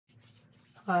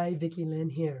Hi, Vicki Lynn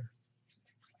here.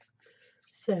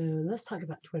 So let's talk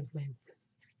about twin flames.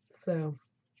 So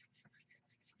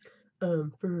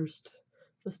first,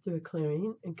 let's do a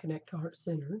clearing and connect to heart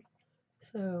centered.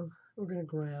 So we're going to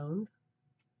ground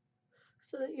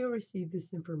so that you'll receive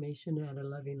this information at a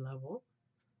loving level.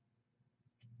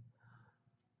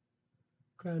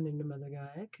 Ground into Mother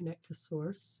Gaia, connect to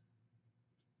Source,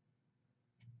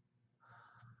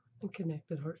 and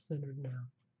connect at heart centered now.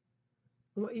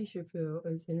 And what you should feel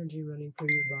is energy running through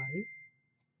your body.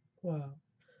 Wow.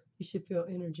 You should feel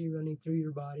energy running through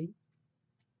your body.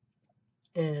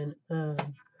 And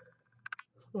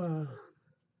wow,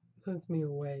 blows me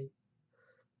away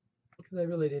because I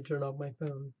really did turn off my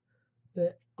phone.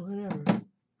 But whatever.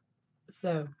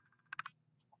 So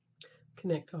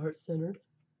connect to heart centered.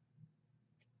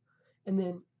 And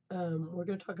then we're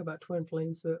going to talk about twin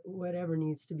flames, so whatever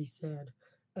needs to be said.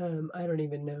 I don't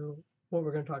even know what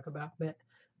we're going to talk about, but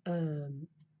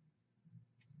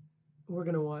we're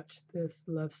going to watch this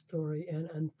love story and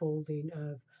unfolding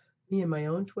of me and my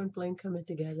own twin flame coming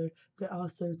together, but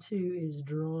also, too, is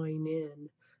drawing in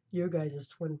your guys'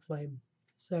 twin flame.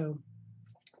 So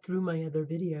through my other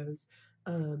videos,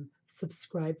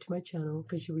 subscribe to my channel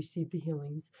because you receive the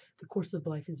healings. The Course of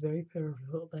Life is very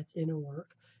powerful. That's inner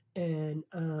work. And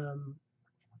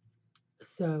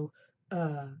so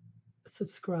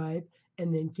subscribe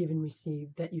and then give and receive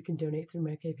that you can donate through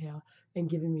my PayPal and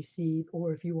give and receive.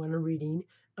 Or if you want a reading,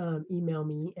 email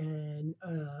me and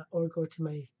or go to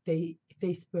my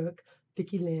Facebook,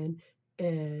 Vicki Lynn,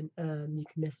 and you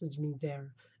can message me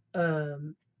there.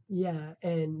 Yeah,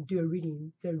 and do a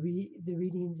reading. The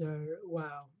readings are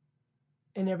wow,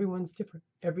 and everyone's different.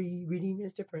 Every reading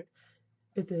is different.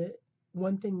 But the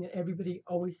one thing that everybody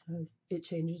always says, it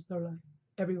changes their life.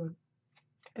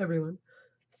 Everyone.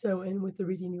 So, and with the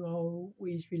reading, you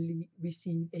always really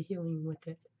receive a healing with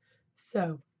it.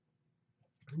 So,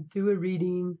 do a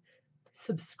reading,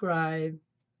 subscribe,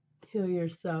 heal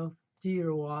yourself, do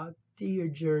your walk, do your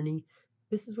journey.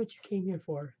 This is what you came here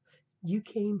for. You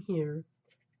came here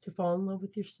to fall in love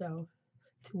with yourself,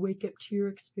 to wake up to your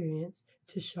experience,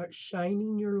 to start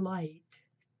shining your light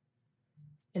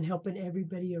and helping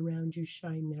everybody around you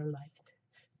shine their light.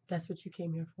 That's what you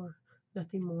came here for.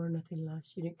 Nothing more, nothing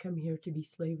less. You didn't come here to be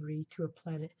slavery to a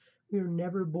planet. We were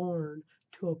never born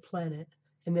to a planet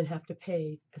and then have to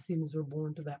pay as soon as we're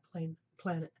born to that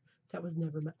planet. That was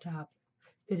never meant to happen.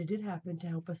 But it did happen to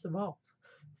help us evolve.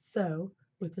 So,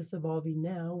 with us evolving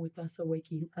now, with us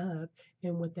waking up,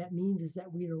 and what that means is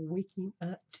that we are waking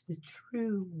up to the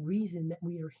true reason that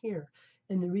we are here.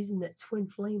 And the reason that twin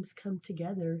flames come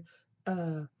together,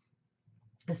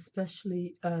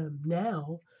 especially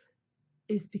now,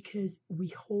 is because we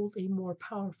hold a more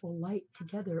powerful light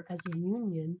together as a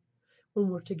union when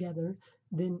we're together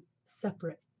than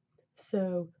separate.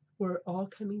 So we're all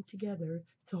coming together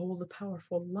to hold a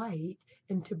powerful light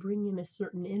and to bring in a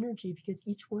certain energy because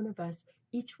each one of us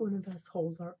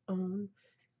holds our own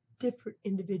different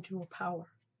individual power,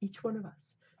 each one of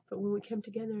us. But when we come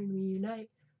together and we unite,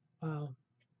 wow,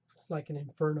 it's like an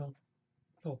inferno.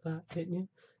 Felt that, didn't you?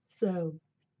 So,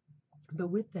 but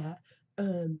with that,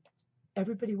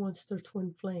 everybody wants their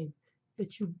twin flame,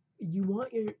 but you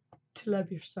want to love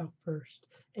yourself first.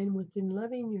 And within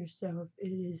loving yourself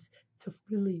is to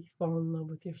really fall in love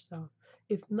with yourself.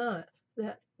 If not,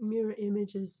 that mirror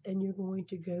images and you're going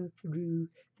to go through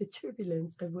the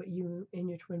turbulence of what you and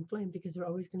your twin flame, because they're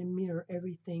always going to mirror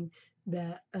everything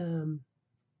that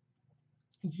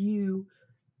you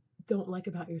don't like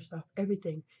about yourself,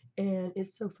 everything. And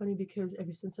it's so funny because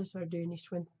ever since I started doing these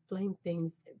twin flame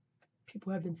things,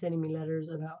 people have been sending me letters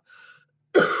about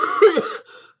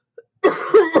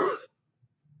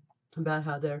about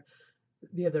how the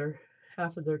other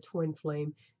half of their twin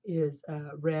flame is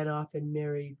ran off and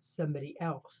married somebody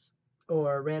else,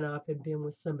 or ran off and been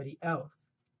with somebody else.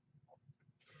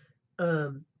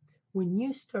 When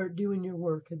you start doing your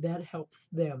work, that helps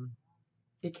them.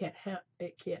 It can't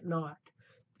not.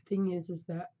 The thing is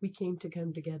that we come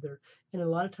together, and a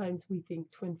lot of times we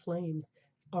think twin flames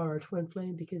are a twin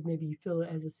flame because maybe you feel it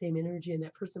as the same energy in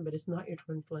that person, but it's not your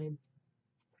twin flame.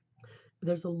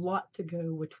 There's a lot to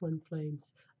go with twin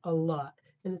flames, a lot.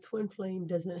 And a twin flame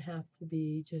doesn't have to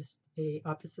be just a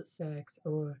opposite sex,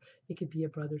 or it could be a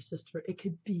brother, sister. It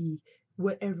could be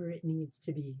whatever it needs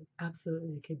to be.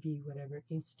 Absolutely, it could be whatever it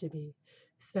needs to be.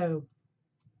 So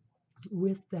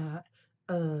with that,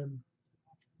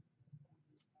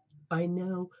 I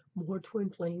know more twin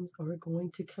flames are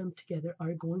going to come together,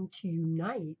 are going to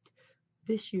unite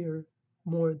this year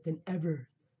more than ever.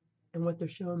 And what they're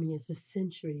showing me is the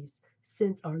centuries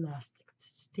since our last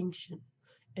extinction.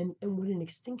 And what an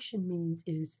extinction means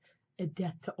is a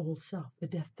death to old self, a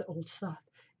death to old stuff.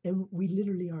 And we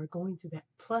literally are going through that.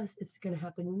 Plus, it's going to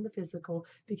happen in the physical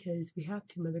because we have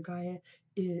to. Mother Gaia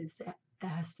is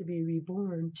has to be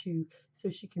reborn to so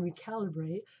she can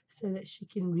recalibrate, so that she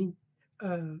can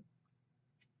uh,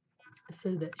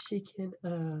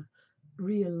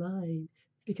 realign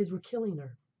because we're killing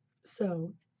her.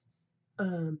 So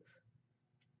um,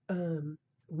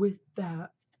 with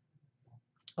that,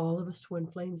 all of us twin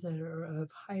flames that are of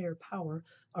higher power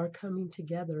are coming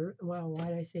together. Wow, why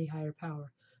did I say higher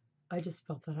power? I just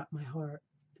felt that out my heart.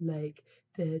 Like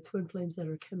the twin flames that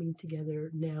are coming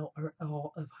together now are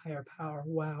all of higher power.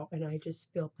 Wow. And I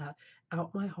just felt that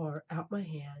out my heart, out my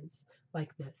hands,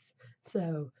 like this.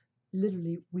 So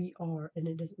literally we are, and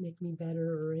it doesn't make me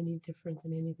better or any different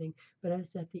than anything, but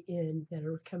us at the end that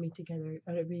are coming together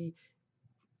are going to be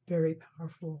very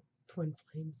powerful twin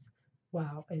flames.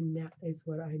 Wow, and that is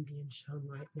what I'm being shown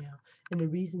right now. And the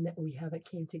reason that we haven't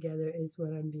came together is what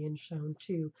I'm being shown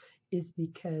too, is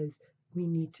because we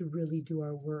need to really do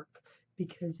our work.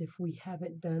 Because if we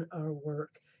haven't done our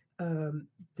work,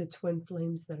 the twin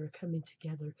flames that are coming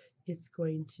together, it's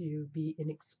going to be an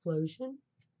explosion.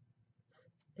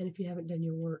 And if you haven't done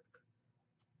your work,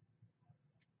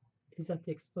 is that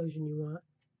the explosion you want?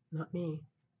 Not me.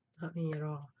 Not me at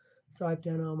all. So I've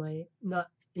done all my, not,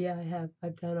 yeah, I have.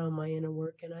 I've done all my inner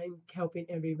work and I'm helping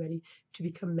everybody to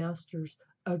become masters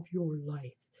of your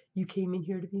life. You came in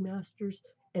here to be masters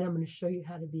and I'm going to show you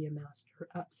how to be a master.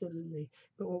 Absolutely.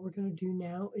 But what we're going to do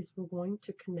now is we're going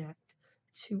to connect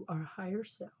to our higher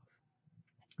self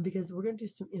because we're going to do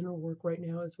some inner work right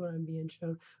now is what I'm being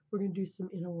shown. We're going to do some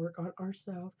inner work on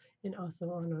ourselves and also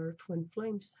on our twin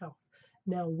flame self.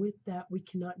 Now with that, we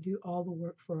cannot do all the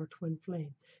work for our twin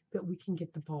flame, but we can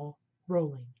get the ball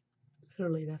rolling.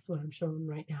 Literally, that's what I'm showing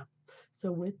right now.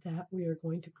 So with that, we are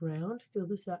going to ground, fill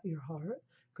this out your heart,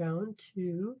 ground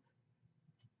to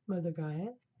Mother Gaia,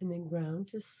 and then ground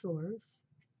to Source,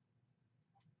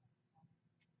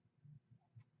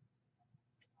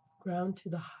 ground to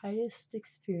the highest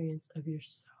experience of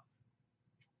yourself.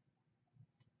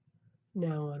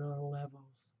 Now on all levels.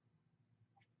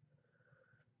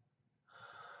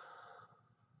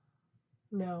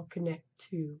 Now connect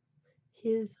to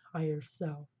his higher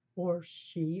self, or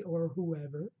she, or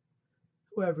whoever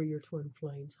your twin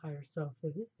flame's higher self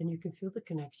is, and you can feel the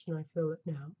connection. I feel it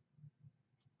now.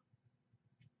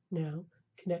 Now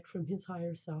connect from his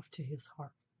higher self to his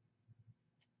heart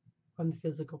on the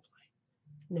physical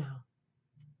plane. Now,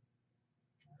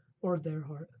 or their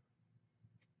heart.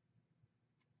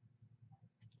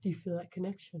 Do you feel that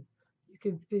connection? You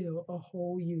can feel a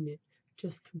whole unit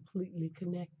just completely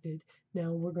connected.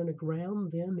 Now we're going to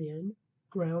ground them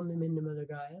into Mother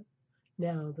Gaia.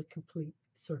 Now the complete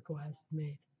circle has been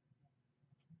made.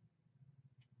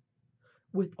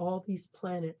 With all these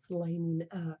planets lining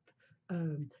up,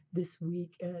 this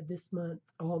week, this month,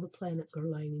 all the planets are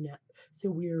lining up. So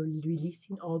we are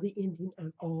releasing all the ending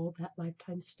of all that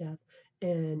lifetime stuff,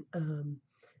 and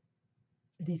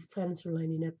these planets are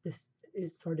lining up. It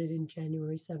started in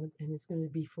January 7th, and it's going to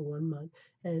be for 1 month.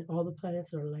 And all the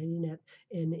planets are lining up,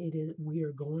 and we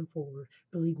are going forward.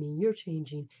 Believe me, you're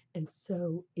changing, and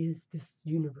so is this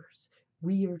universe.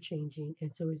 We are changing,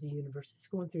 and so is the universe. It's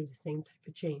going through the same type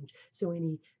of change. So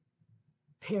any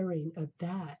pairing of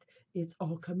that, it's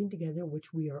all coming together,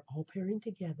 which we are all pairing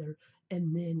together,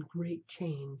 and then great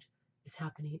change is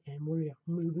happening, and we're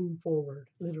moving forward,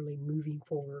 literally moving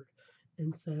forward.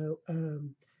 And so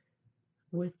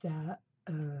with that,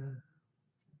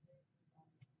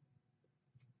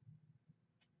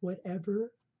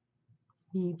 whatever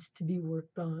needs to be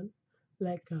worked on,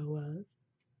 let go of.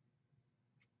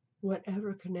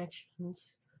 Whatever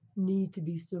connections need to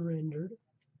be surrendered,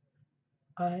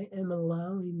 I am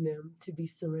allowing them to be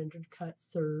surrendered, cut,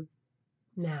 served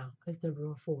now as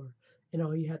never before. And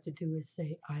all you have to do is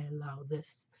say, I allow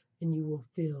this, and you will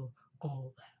feel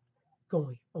all that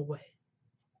going away.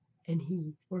 And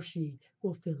he or she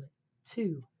will feel it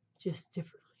too, just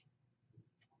differently.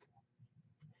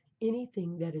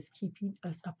 Anything that is keeping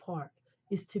us apart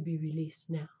is to be released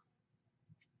now.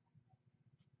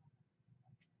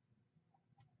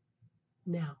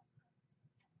 Now,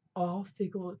 all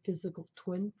physical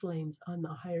twin flames on the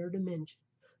higher dimension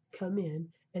come in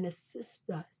and assist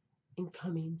us in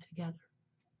coming together.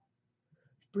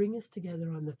 Bring us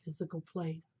together on the physical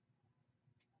plane.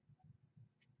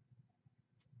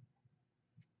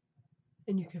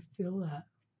 And you can feel that.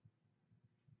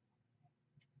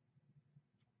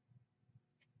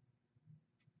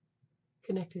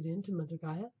 Connected into Mother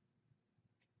Gaia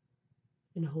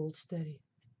and hold steady.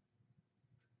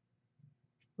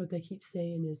 what they keep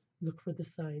saying is look for the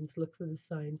signs, look for the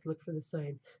signs, look for the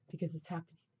signs, because it's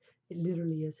happening. It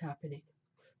literally is happening.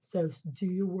 So do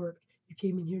your work. You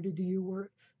came in here to do your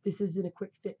work. This isn't a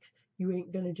quick fix. You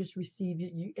ain't gonna just receive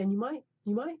it. You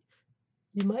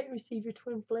might receive your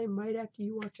twin flame right after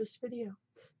you watch this video.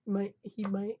 He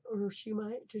might, or she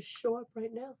might just show up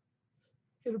right now.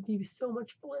 It'll be so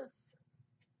much bliss.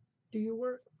 Do your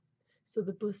work so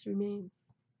the bliss remains.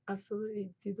 Absolutely,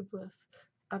 do the bliss.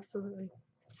 Absolutely.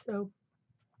 So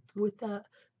with that,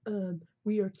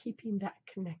 we are keeping that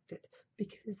connected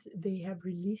because they have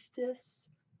released us,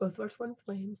 both our twin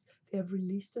flames, they have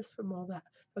released us from all that.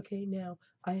 Okay, now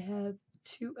I have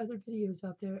 2 other videos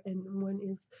out there, and one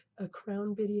is a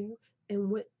crown video, and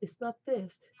what it's not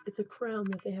this, it's a crown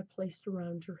that they have placed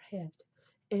around your head.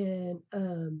 And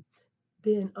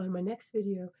then on my next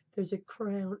video, there's a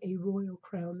crown, a royal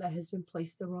crown that has been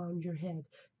placed around your head.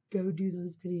 Go do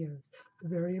those videos.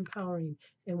 Very empowering.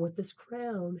 And what this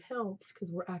crown helps, because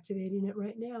we're activating it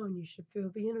right now, and you should feel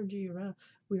the energy around.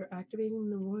 We are activating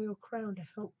the royal crown to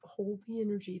help hold the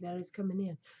energy that is coming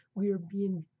in. We are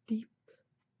being deep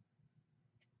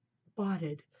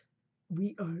bodied.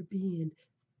 We are being,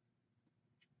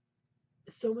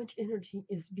 so much energy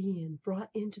is being brought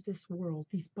into this world.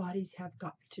 These bodies have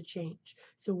got to change.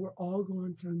 So we're all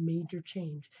going through major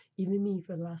change. Even me,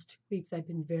 for the last 2 weeks, I've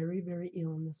been very, very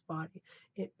ill in this body.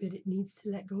 But it needs to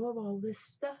let go of all this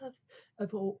stuff,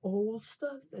 of old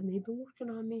stuff, and they've been working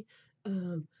on me,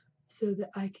 so that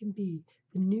I can be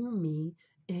the new me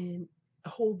and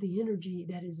hold the energy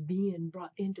that is being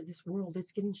brought into this world.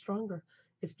 It's getting stronger.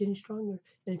 It's getting stronger.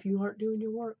 And if you aren't doing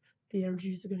your work, the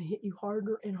energies are going to hit you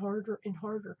harder and harder and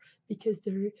harder, because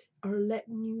they are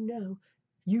letting you know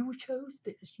you chose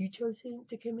this. You chose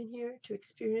to come in here to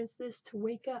experience this, to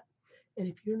wake up. And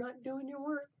if you're not doing your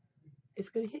work, it's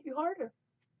going to hit you harder,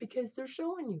 because they're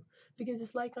showing you. Because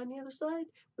it's like on the other side,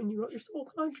 when you wrote your soul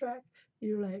contract,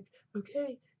 you're like,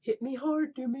 okay, hit me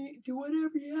hard, do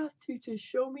whatever you have to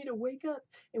show me to wake up.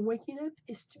 And waking up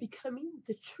is to becoming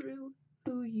the true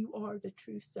who you are, the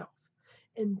true self.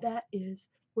 And that is,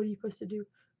 what are you supposed to do?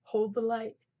 Hold the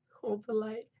light,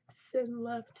 send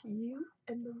love to you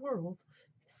and the world,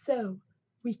 so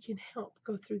we can help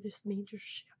go through this major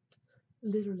shift.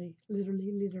 Literally,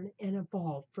 and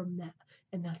evolve from that.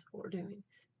 And that's what we're doing.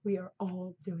 We are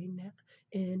all doing that.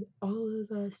 And all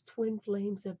of us twin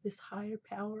flames of this higher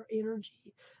power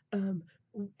energy,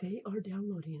 they are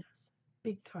downloading us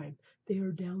big time. They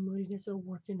are downloading us and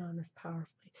working on us powerfully.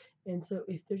 And so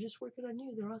if they're just working on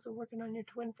you, they're also working on your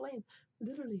twin flame.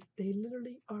 Literally, they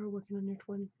literally are working on your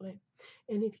twin flame.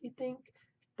 And if you think,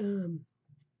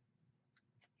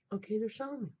 okay, they're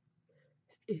showing me,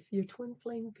 if your twin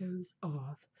flame goes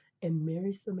off and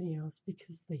marries somebody else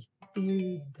because they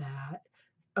feared that,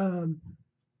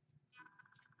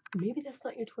 maybe that's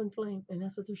not your twin flame, and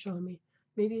that's what they're showing me.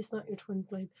 Maybe it's not your twin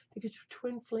flame, because your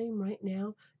twin flame right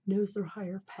now knows their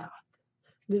higher path.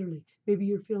 Literally, maybe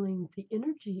you're feeling the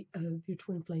energy of your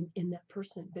twin flame in that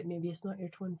person, but maybe it's not your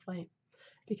twin flame,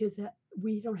 because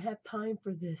we don't have time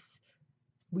for this.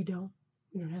 We don't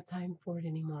have time for it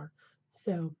anymore.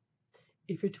 So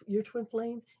if your twin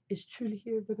flame is truly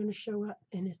here, they're going to show up,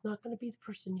 and it's not going to be the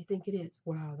person you think it is.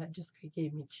 Wow, that just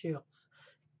gave me chills.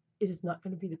 It is not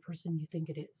going to be the person you think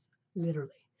it is, literally.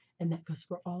 And that goes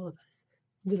for all of us.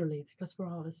 Literally, that goes for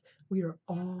all of us. We are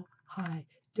all high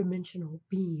dimensional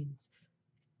beings,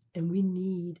 and we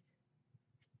need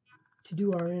to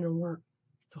do our inner work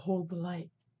to hold the light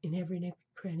in every nook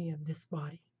and cranny of this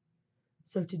body.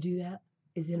 So to do that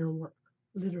is inner work,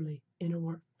 literally inner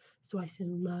work. So I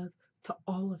send love to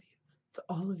all of you, to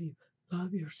all of you.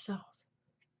 Love yourself.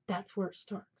 That's where it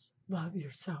starts. Love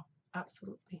yourself.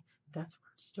 Absolutely. That's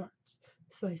where it starts.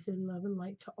 So I send love and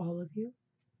light to all of you.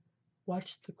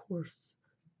 Watch the course.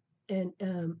 And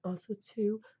also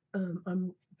too,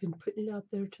 I'm been putting it out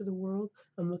there to the world.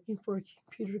 I'm looking for a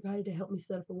computer guy to help me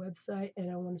set up a website,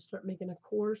 and I want to start making a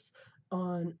course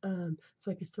on,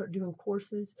 so I can start doing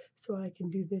courses, so I can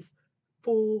do this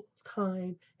full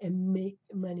time and make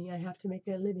money. I have to make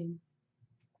a living.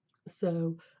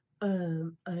 So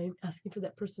I'm asking for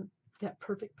that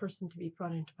perfect person to be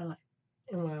brought into my life.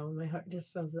 And wow, my heart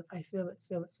just feels it. I feel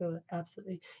it,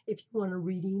 absolutely. If you want a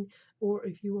reading, or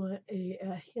if you want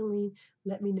a healing,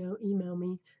 let me know. Email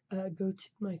me. Go to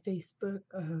my Facebook,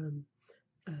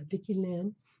 Vicki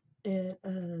Lynn,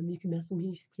 and you can message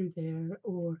me through there.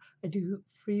 Or I do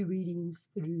free readings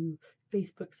through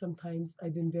Facebook sometimes.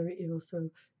 I've been very ill, so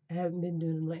I haven't been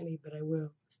doing them lately, but I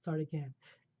will start again.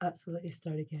 Absolutely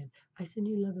start again. I send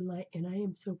you love and light, and I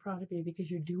am so proud of you, because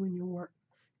you're doing your work.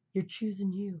 You're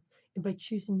choosing you. And by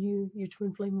choosing you, your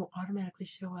twin flame will automatically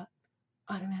show up.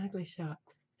 automatically shop.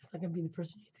 It's not going to be the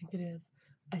person you think it is.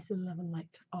 I send love and light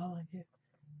to all of you.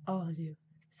 All of you.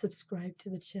 Subscribe to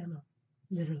the channel.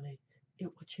 Literally, it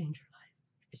will change your life.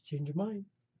 It's change your mind.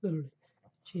 Literally,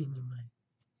 change your mind.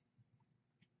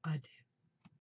 I do.